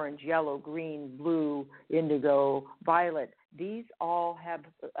 red, orange, yellow, green, blue, indigo, violet, these all have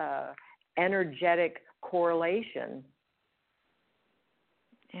energetic correlation.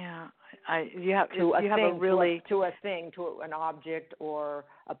 Yeah, you have to an object or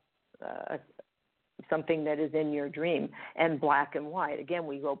something that is in your dream. And black and white. Again,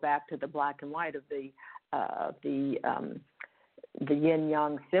 we go back to the black and white of the yin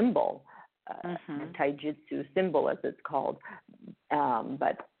yang symbol. The taijutsu symbol, as it's called,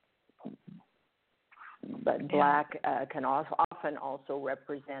 but black can often also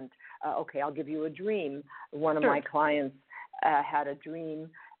represent. Okay, I'll give you a dream. One of my clients had a dream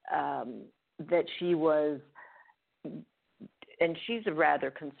that she was, and she's a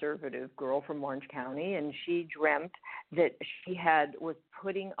rather conservative girl from Orange County, and she dreamt that she was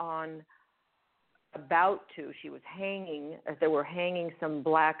putting on. She was hanging, as they were hanging some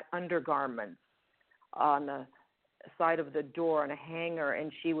black undergarments on the side of the door on a hanger, and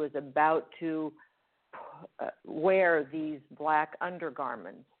she was about to wear these black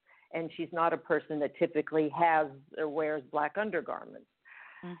undergarments. And she's not a person that typically has or wears black undergarments.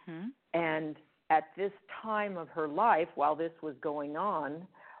 And at this time of her life, while this was going on,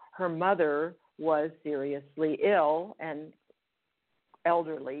 her mother was seriously ill and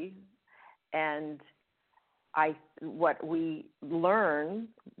elderly. And what we learn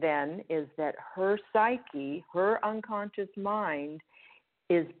then is that her psyche, her unconscious mind,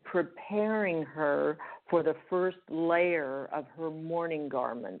 is preparing her for the first layer of her mourning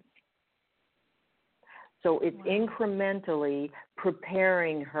garments. So it's incrementally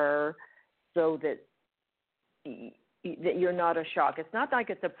preparing her so that you're not a shock. It's not like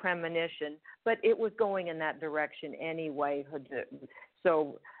it's a premonition, but it was going in that direction anyway.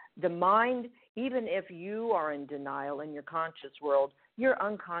 So the mind, even if you are in denial in your conscious world, your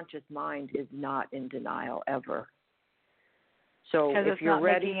unconscious mind is not in denial ever. So if you're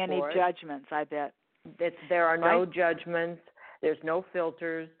ready for it, it's not making any judgments, I bet. There are no judgments. There's no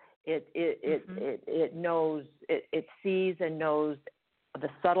filters. It knows, it sees and knows the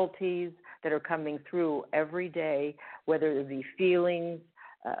subtleties that are coming through every day, whether it be feelings,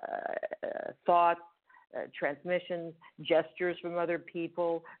 thoughts, transmissions, gestures from other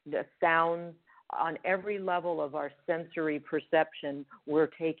people, the sounds. On every level of our sensory perception, we're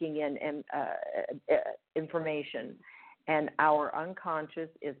taking in information, and our unconscious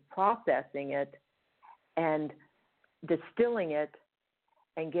is processing it and distilling it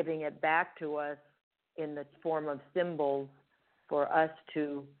and giving it back to us in the form of symbols for us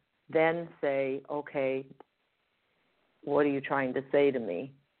to then say, okay, what are you trying to say to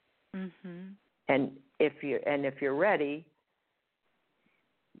me? Mm-hmm. And if you're ready,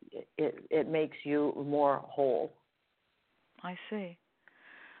 it makes you more whole. I see.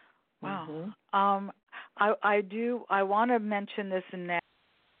 Wow. Mm-hmm. I want to mention this in that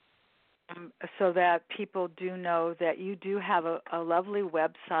so that people do know that you do have a lovely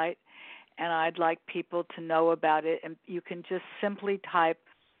website, and I'd like people to know about it. And you can just simply type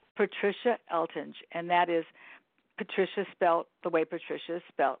Patricia Eltinge, and that is Patricia spelled the way Patricia is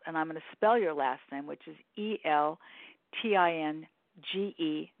spelled. And I'm going to spell your last name, which is ELTINGE.com.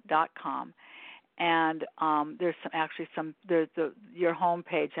 And there's your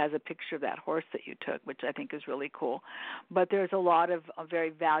homepage has a picture of that horse that you took, which I think is really cool. But there's a lot of very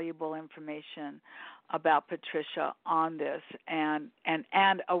valuable information about Patricia on this, and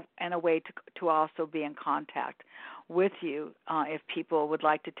a way to also be in contact with you if people would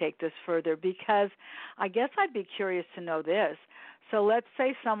like to take this further. Because I guess I'd be curious to know this. So let's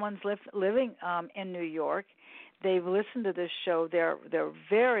say someone's living in New York. They've listened to this show. They're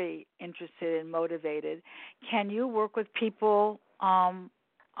very interested and motivated. Can you work with people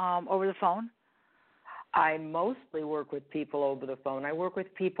over the phone? I mostly work with people over the phone. I work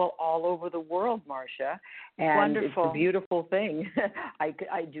with people all over the world, Marcia, and Wonderful. It's a beautiful thing. I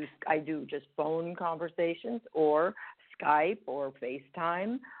do just phone conversations or Skype or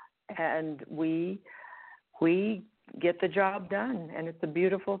FaceTime, and we get the job done, and it's a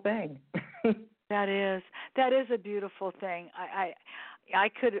beautiful thing. That is a beautiful thing. I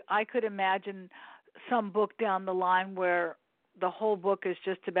could imagine some book down the line where the whole book is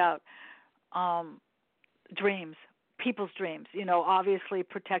just about dreams, people's dreams. Obviously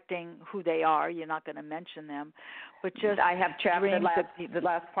protecting who they are. You're not going to mention them, but just I have dreams. The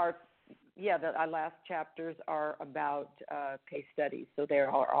last part. Yeah, our last chapters are about case studies. So there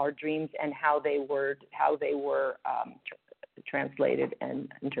are our dreams and how they were translated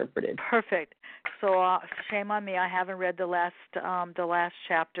and interpreted. Perfect. So shame on me, I haven't read the last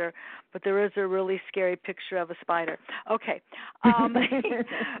chapter, but there is a really scary picture of a spider. Okay.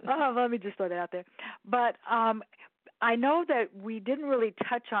 Let me just throw that out there. But I know that we didn't really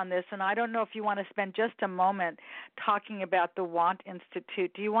touch on this, and I don't know if you want to spend just a moment talking about the Want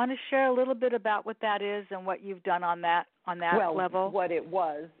Institute. Do you want to share a little bit about what that is and what you've done on that level? What it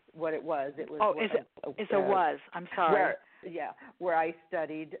was. I'm sorry. Where I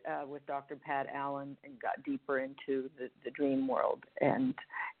studied with Dr. Pat Allen and got deeper into the dream world, and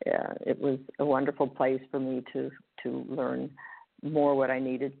it was a wonderful place for me to learn more what I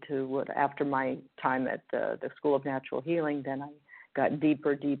needed to. After my time at the School of Natural Healing, then I got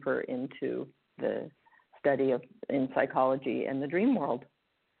deeper into the study in psychology and the dream world.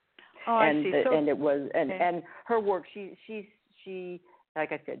 Oh, I see. And it was and her work. She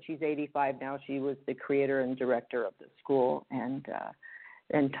like I said, she's 85 now. She was the creator and director of the school, and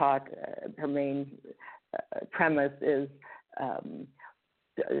taught. Her main premise is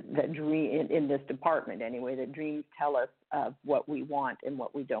that dream in this department anyway. That dreams tell us what we want and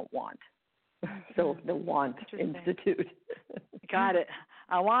what we don't want. So the Want Institute. Got it.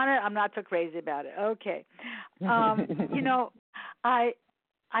 I want it. I'm not so crazy about it. Okay.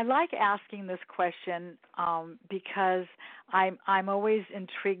 I like asking this question because I'm always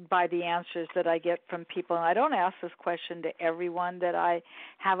intrigued by the answers that I get from people. And I don't ask this question to everyone that I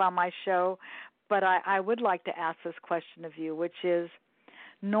have on my show, but I would like to ask this question of you, which is,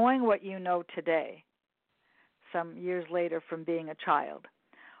 knowing what you know today, some years later from being a child,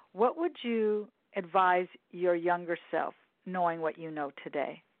 what would you advise your younger self, knowing what you know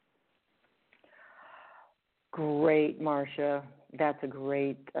today? Great, Marcia. That's a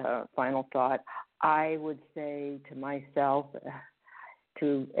great final thought. I would say to myself,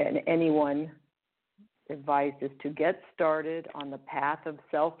 and anyone, advice is to get started on the path of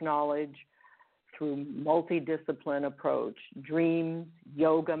self-knowledge through multidiscipline approach: dreams,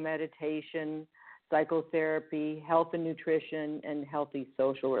 yoga, meditation, psychotherapy, health and nutrition, and healthy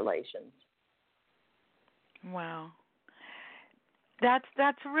social relations. Wow.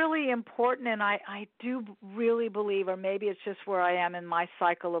 That's really important, and I do really believe, or maybe it's just where I am in my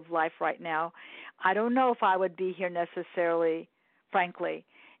cycle of life right now. I don't know if I would be here necessarily, frankly,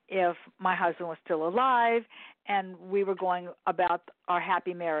 if my husband was still alive and we were going about our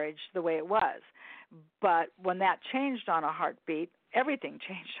happy marriage the way it was. But when that changed on a heartbeat, everything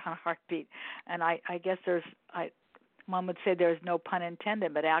changed on a heartbeat. And I guess one would say there's no pun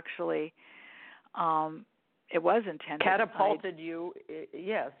intended, but actually it was intended. Catapulted you,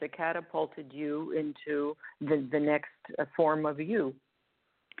 yes, it catapulted you into the next form of you.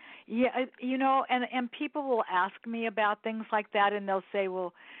 Yeah, and people will ask me about things like that, and they'll say,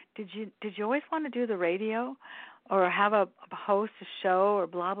 "Well, did you always want to do the radio, or have a host a show, or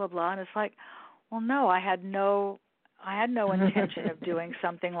blah blah blah?" And it's like, well, no, I had no intention of doing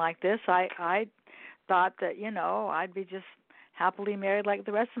something like this. I thought that I'd be just happily married like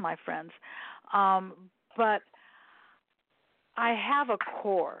the rest of my friends, but I have a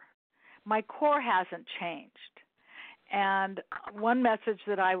core. My core hasn't changed. And one message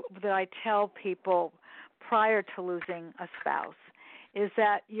that I tell people prior to losing a spouse is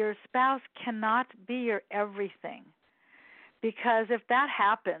that your spouse cannot be your everything. Because if that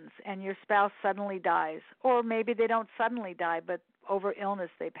happens and your spouse suddenly dies, or maybe they don't suddenly die, but over illness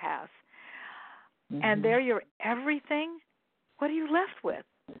they pass, and they're your everything, what are you left with?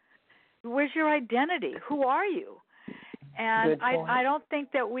 Where's your identity? Who are you? And I don't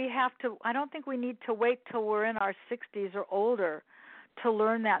think that we have to. I don't think we need to wait till we're in our 60s or older to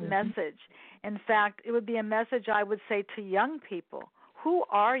learn that message. In fact, it would be a message I would say to young people: who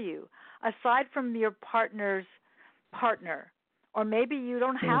are you? Aside from your partner's partner, or maybe you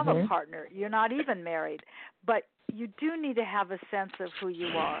don't have a partner. You're not even married, but you do need to have a sense of who you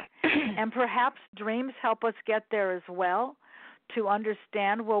are. And perhaps dreams help us get there as well. To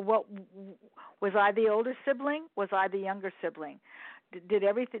understand, well, what was I the older sibling? Was I the younger sibling? Did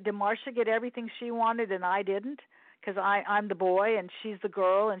Marcia get everything she wanted and I didn't? Because I'm the boy and she's the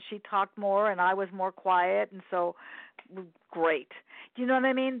girl, and she talked more and I was more quiet, and so great. Do you know what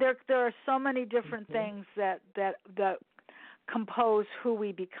I mean? There are so many different things that compose who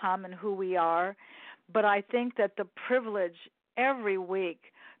we become and who we are. But I think that the privilege every week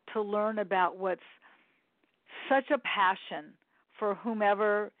to learn about what's such a passion for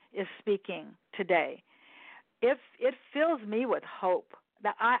whomever is speaking today, it fills me with hope.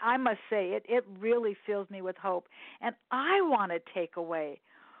 That I must say, it really fills me with hope. And I want to take away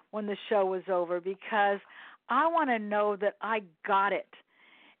when the show is over, because I want to know that I got it.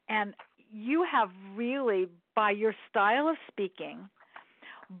 And you have really, by your style of speaking,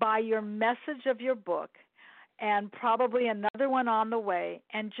 by your message of your book, and probably another one on the way,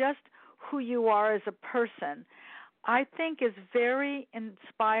 and just who you are as a person, I think is very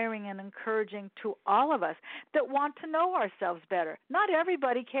inspiring and encouraging to all of us that want to know ourselves better. Not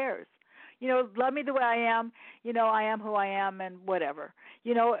everybody cares. Love me the way I am. I am who I am, and whatever.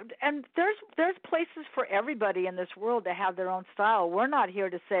 And there's places for everybody in this world to have their own style. We're not here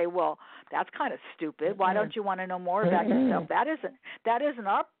to say, well, that's kind of stupid. Why don't you want to know more about yourself? That isn't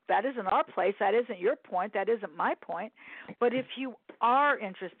our place. That isn't your point. That isn't my point. But if you are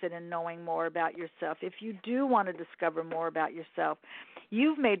interested in knowing more about yourself, if you do want to discover more about yourself,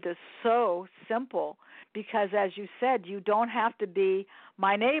 you've made this so simple, because, as you said, you don't have to be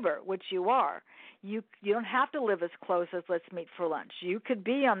my neighbor, which you are. You don't have to live as close as let's meet for lunch. You could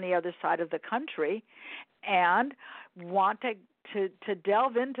be on the other side of the country and want to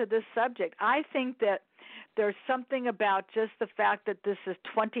delve into this subject. I think that there's something about just the fact that this is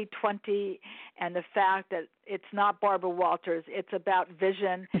 2020 and the fact that it's not Barbara Walters. It's about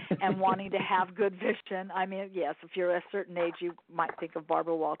vision and wanting to have good vision. I mean, yes, if you're a certain age, you might think of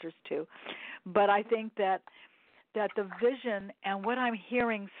Barbara Walters too. But I think that the vision, and what I'm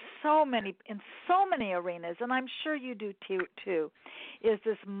hearing in so many arenas, and I'm sure you do too, is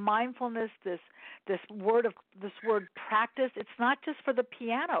this mindfulness, this word practice. It's not just for the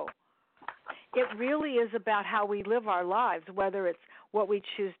piano. It really is about how we live our lives, whether it's what we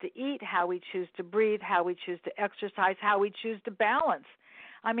choose to eat, how we choose to breathe, how we choose to exercise, how we choose to balance.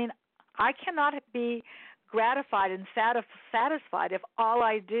 I mean, I cannot be gratified and satisfied if all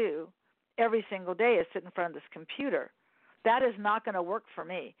I do every single day is sit in front of this computer. That is not going to work for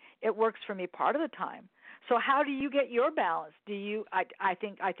me. It works for me part of the time. So how do you get your balance? I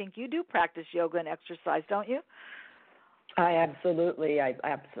think you do practice yoga and exercise, don't you? I absolutely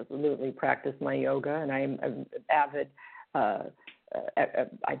practice my yoga, and I'm an avid.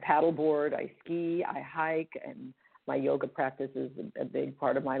 I paddleboard, I ski, I hike, and my yoga practice is a big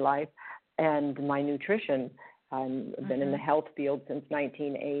part of my life. And my nutrition. I've been in the health field since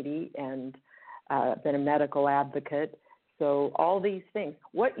 1980, and been a medical advocate. So all these things,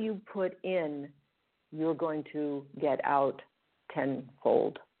 what you put in, you're going to get out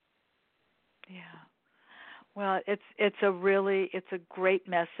tenfold. Yeah. Well, it's a great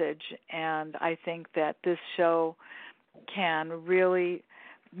message, and I think that this show can really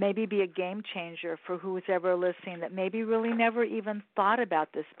maybe be a game changer for who's ever listening that maybe really never even thought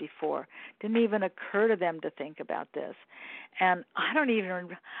about this before. Didn't even occur to them to think about this. And I don't even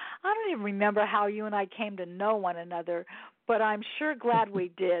remember how you and I came to know one another, but I'm sure glad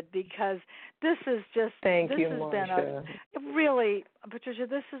we did, because this is just Thank you, Patricia,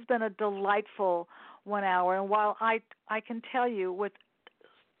 this has been a delightful 1 hour. And while I can tell you with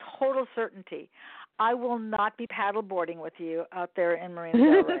total certainty, I will not be paddleboarding with you out there in Marina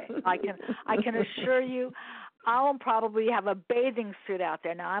Del Rey. I can assure you, I'll probably have a bathing suit out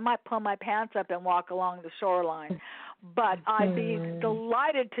there. Now, I might pull my pants up and walk along the shoreline, but I'd be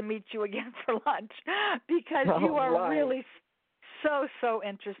delighted to meet you again for lunch, because you are really so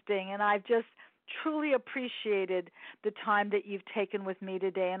interesting, and I've just truly appreciated the time that you've taken with me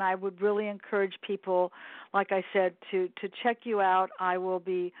today, and I would really encourage people, like I said, to check you out. I will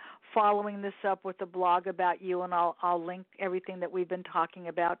be following this up with a blog about you, and I'll link everything that we've been talking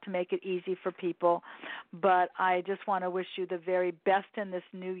about to make it easy for people. But I just want to wish you the very best in this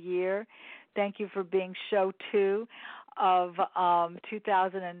new year. Thank you for being show 2 of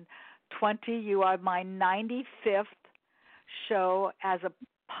 2020. You are my 95th show as a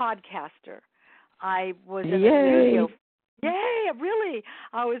podcaster. I was in a studio. Yay, really.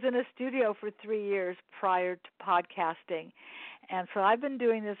 I was in a studio for 3 years prior to podcasting. And so I've been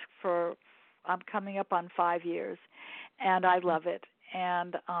doing this I'm coming up on 5 years, and I love it.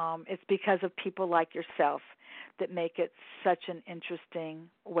 And it's because of people like yourself that make it such an interesting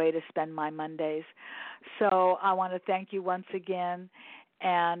way to spend my Mondays. So I want to thank you once again.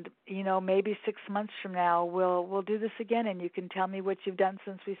 And, maybe 6 months from now we'll do this again, and you can tell me what you've done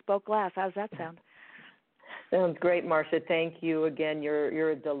since we spoke last. How's that sound? Sounds great, Marcia. Thank you again.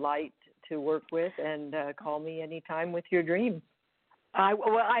 You're a delight to work with, and call me anytime with your dreams.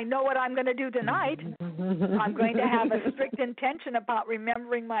 I know what I'm going to do tonight. I'm going to have a strict intention about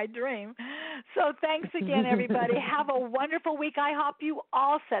remembering my dream. So thanks again, everybody. Have a wonderful week. I hope you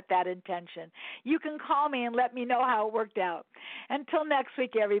all set that intention. You can call me and let me know how it worked out. Until next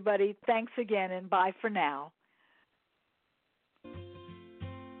week, everybody, thanks again, and bye for now.